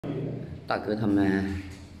大哥他们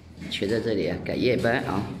却在这里赶夜班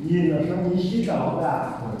啊。你要是你洗澡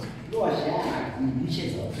的，多少钱？你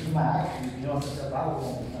洗澡是买，你要是在打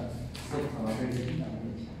工，这可能是一样的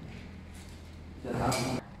钱。在打工。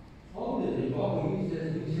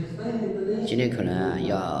今天可能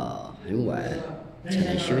要很晚才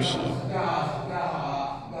能休息。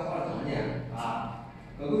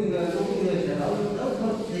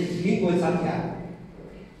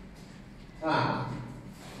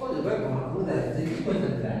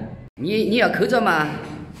你要口罩吗？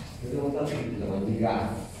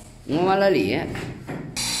我往哪里？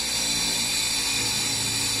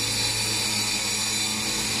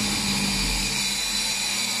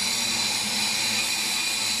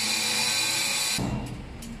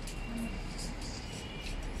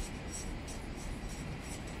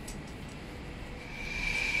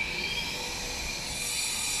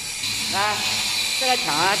来，这个墙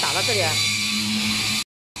打到这里。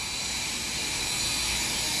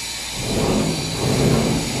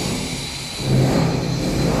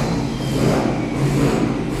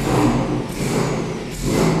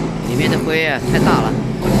里面的灰太大了。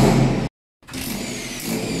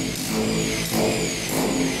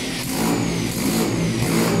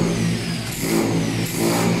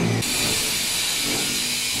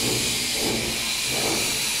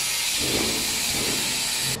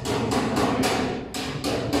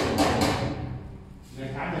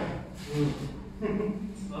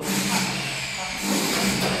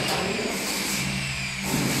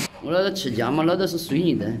我那个吃酱嘛，那都是水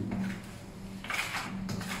泥灯。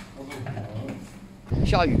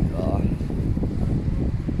下雨了，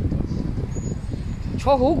吃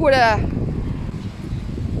火锅嘞！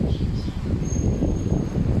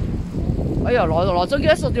哎呀，那这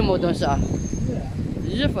个是什么东西啊？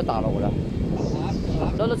衣服打了我了，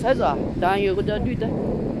那车子啊，当然有个绿灯。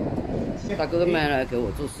大哥们来给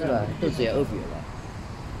我做事了，肚子也饿瘪了。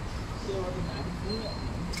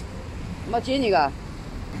没接你个，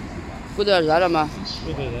不得热了吗？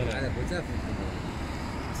不得热了，不在乎。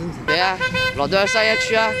对呀，那都要啥也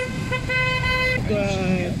去啊。这个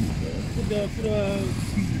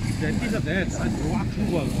在地下镇，他就挖土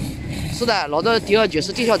过了。是的，那个地下就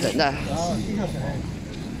是地下镇的。地下镇。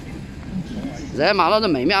热嘛，那个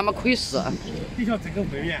妹妹俺们亏死。地下镇跟外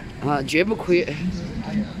面。啊，绝不亏。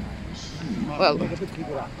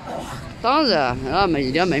当然，啊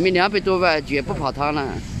妹妹200多万，绝不跑汤了。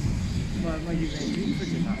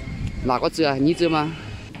哪个走啊？你走吗？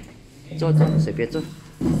走，随便走。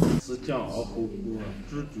吃饺火锅，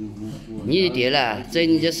煮猪火锅。你爹了，这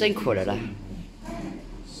你就辛苦了了。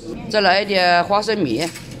再来一点花生米。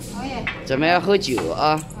咱们要喝酒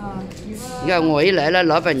啊。你看我一来了，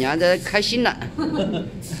老板娘都开心了。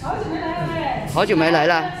好久没来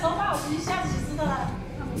了。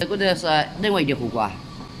这个的是另外一点火锅啊。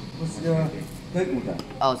不是改过的。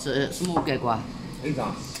哦，是什么改过啊？肥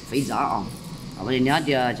肠。肥肠啊，我们2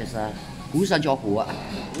点就是锅上加火。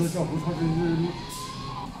锅上锅炒就是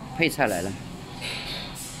配菜来了。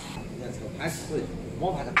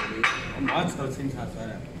我怕他不的，我妈炒青菜出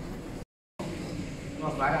来。我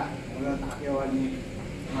坏了，我要打电话你，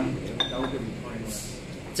叫我给你炒一个。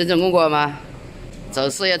真正工作吗？做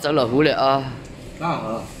事也做落后了啊。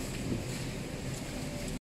啊。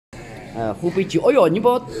湖北酒，哎呦，你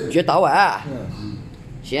把我绝打完。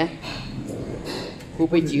行。湖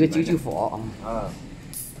北几个995啊。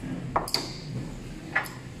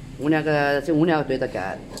我两个对着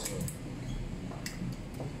干。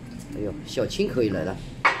哎呦，小青可以来了。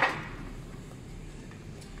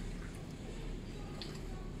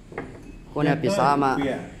过年比啥嘛？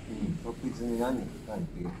我辈子2年，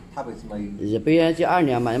他辈子没有。日本人就2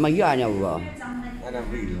年嘛，他妈有2年5啊。2年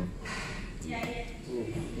5有。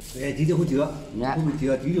哎，9喝酒，湖北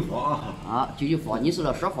酒9放啊。啊，9放，你说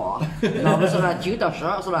了10放，那不是了9到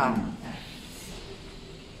10是吧？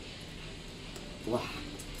哇，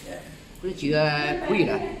这酒可以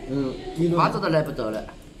了。筷子都来不到了。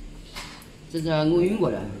这是我晕过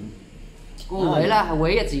了，我胃了，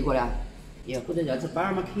胃也醉过了。呀，或者要这板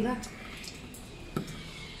儿嘛开了，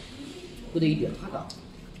或者一点它的，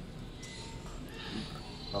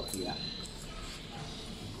好可以了。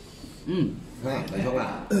来说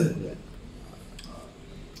吧。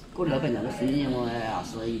我老板娘的生意我也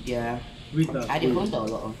是一点开的很大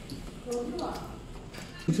了。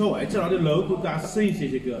小外景那的 logo 给它省一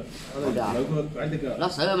些个，那个 logo 关那个。那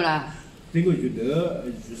收了没呢？整个月都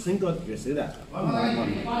预审个月收的。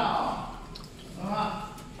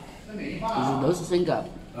都是审个，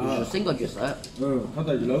是审个月收。他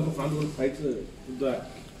在 logo 放这个牌子，对不对？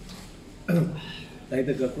带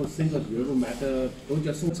这个给审个月，我卖的都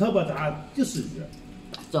叫审炒不差90元。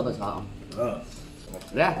找不着。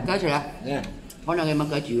来，盖起来。来，好两个嘛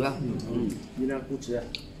盖酒啊。你俩过去。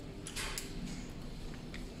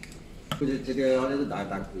不是这个好像是大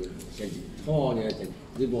可以，先进。好呢，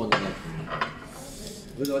这帮人来。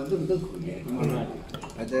不是都可以，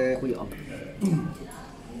还在可以啊。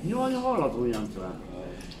你好那种样子啊，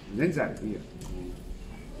人在可以。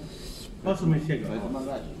老师们写个。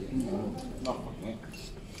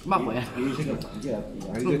马会。有些个环节，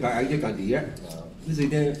有些干地，你这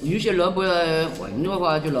点。有些萝卜混的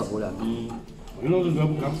话就萝卜了。混了萝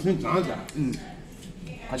卜干不成这样子。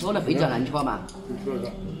还说了非常难吃嘛。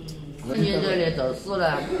你这里做事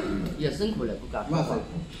呢，也辛苦了，不干。麻烦。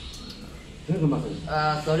这个麻烦。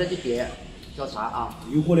熟了就点，叫茶啊。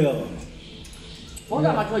有过了。我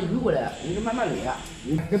干嘛说有过来？你就慢慢来啊。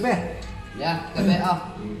干杯！来，干杯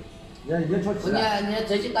啊！也吵起来。你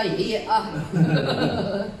这就当爷爷啊。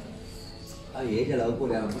当爷爷了过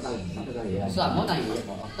来，不当爷爷。是啊，没当爷爷，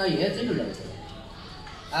当爷爷真就来了。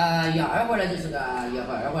养儿回来就是个养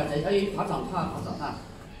儿回来，哎，爬长塔。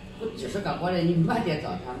我几十赶过来，你慢点找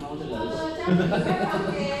他，妈我这个。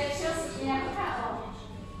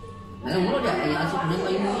哎，我两个牙齿可能没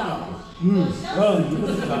一样了。你不是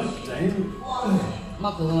说人。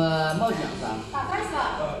嘛跟冒险噻。打饭是吧？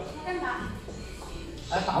干嘛？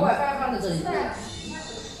打碗饭放在这里。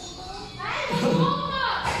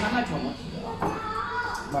慢慢吃嘛。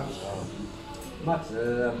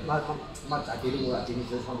马咋给的我啊？给你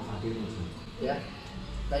这厂子给的我。对，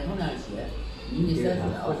再冲两鞋，你身上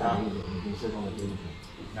了。你身上给你。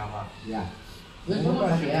干嘛？呀。我没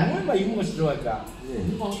有10万个。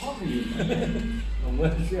你放好可以。我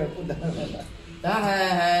是不能。咱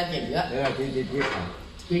还解决。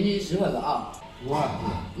给你10块个啊。我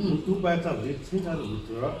都把这里生产的这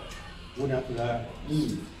儿，我俩出来。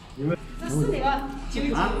因为。这是那个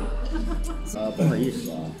9啊。不好意思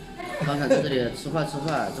啊，刚才在这里吃饭，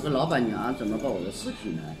这个老板娘怎么把我的视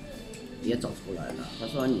频呢也找出来了？她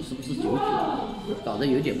说你是不是99？搞得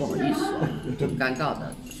有点不好意思啊，挺尴尬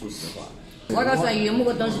的，说实话。我这生意某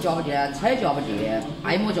个东西交不进，菜交不进，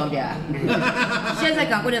爱么交不进。现在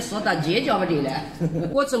赶过来是的，你交不进了。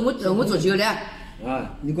我做酒的。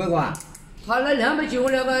啊，你乖乖。他那2杯酒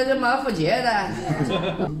那个没付钱的。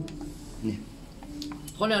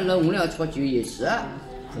他俩那我俩吃酒也是。是啊。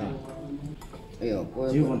哎呦，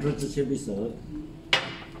酒放这之前没收。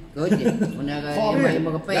高级，我那个也没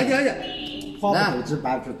么个背。来，是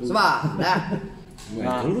吧？来。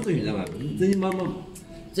走路都行了嘛，这妈妈。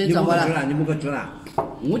这怎么了？你们可知了？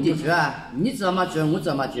我的知啊，你怎么知？我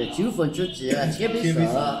怎么知？9分之几，切杯熟，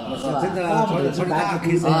是吧？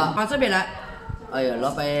啊，往这边来。哎呀，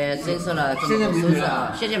老板真是了，这么多收拾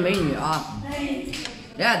啊！谢谢美女啊！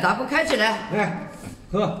来，大锅开起来。来，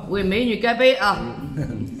喝。为美女干杯啊！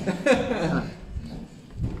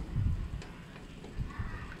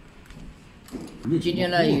今天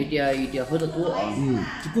呢，有点喝得多啊。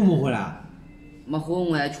这过么回来？没喝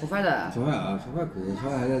完吃饭的。吃饭可以，吃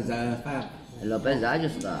饭还是咱饭。老板热就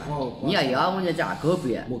是的。你要要我家隔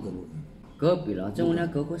壁。没够。隔壁了，这我俩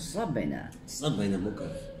隔过4倍呢。4倍呢没够。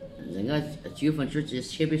人家9分之几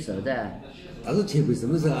切杯熟的。那是切杯什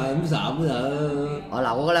么时候啊？没啥不然。哦，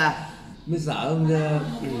那个嘞？没啥我们这。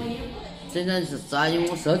真正是啥？因为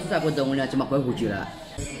我手指在不动，我俩就没回酒了。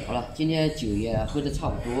好了，今天酒也喝得差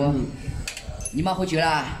不多。你们喝酒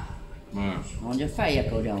啦？我这饭也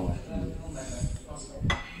够两碗。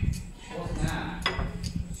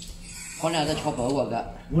我俩在吃包我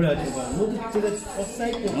个。我俩吃包，我这个炒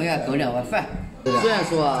3个。我也够2碗饭。虽然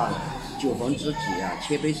说9分之几啊，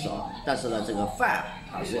切杯少，但是呢，这个饭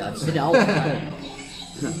还是要吃2碗饭。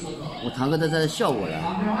我堂哥都在笑我了。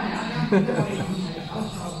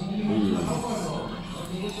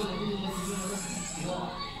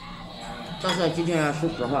但是今天说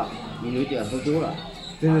实话，你有点喝多了。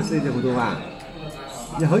真的是有点喝多吧？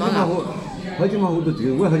你好久没喝多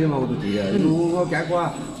酒，我也好久没喝多酒了。我干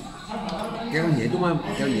过年都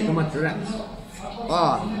没吃了。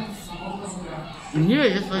啊，你的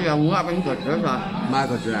意思是我要给你做吃是吧？没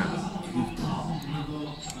个吃啊。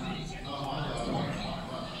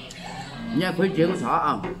你还可以接个茶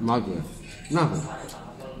啊。没个，哪会？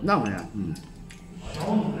哪会啊？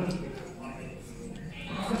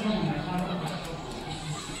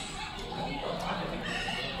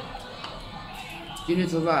今天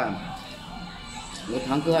吃饭，我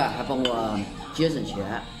堂哥啊还帮我节省钱。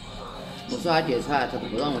我说还点菜，他都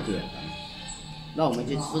不让我点。那我们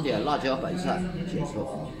去吃点辣椒白菜，解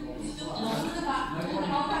愁。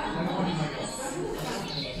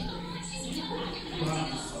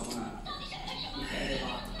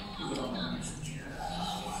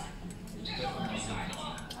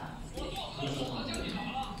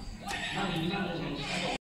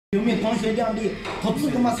有没有螃蟹这两里，他这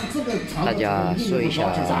个嘛是这个大家说一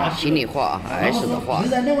下心里话、儿时的话，自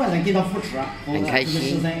然的晚上给他扶持，很开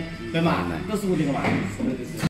心，对吗？都是我这个嘛。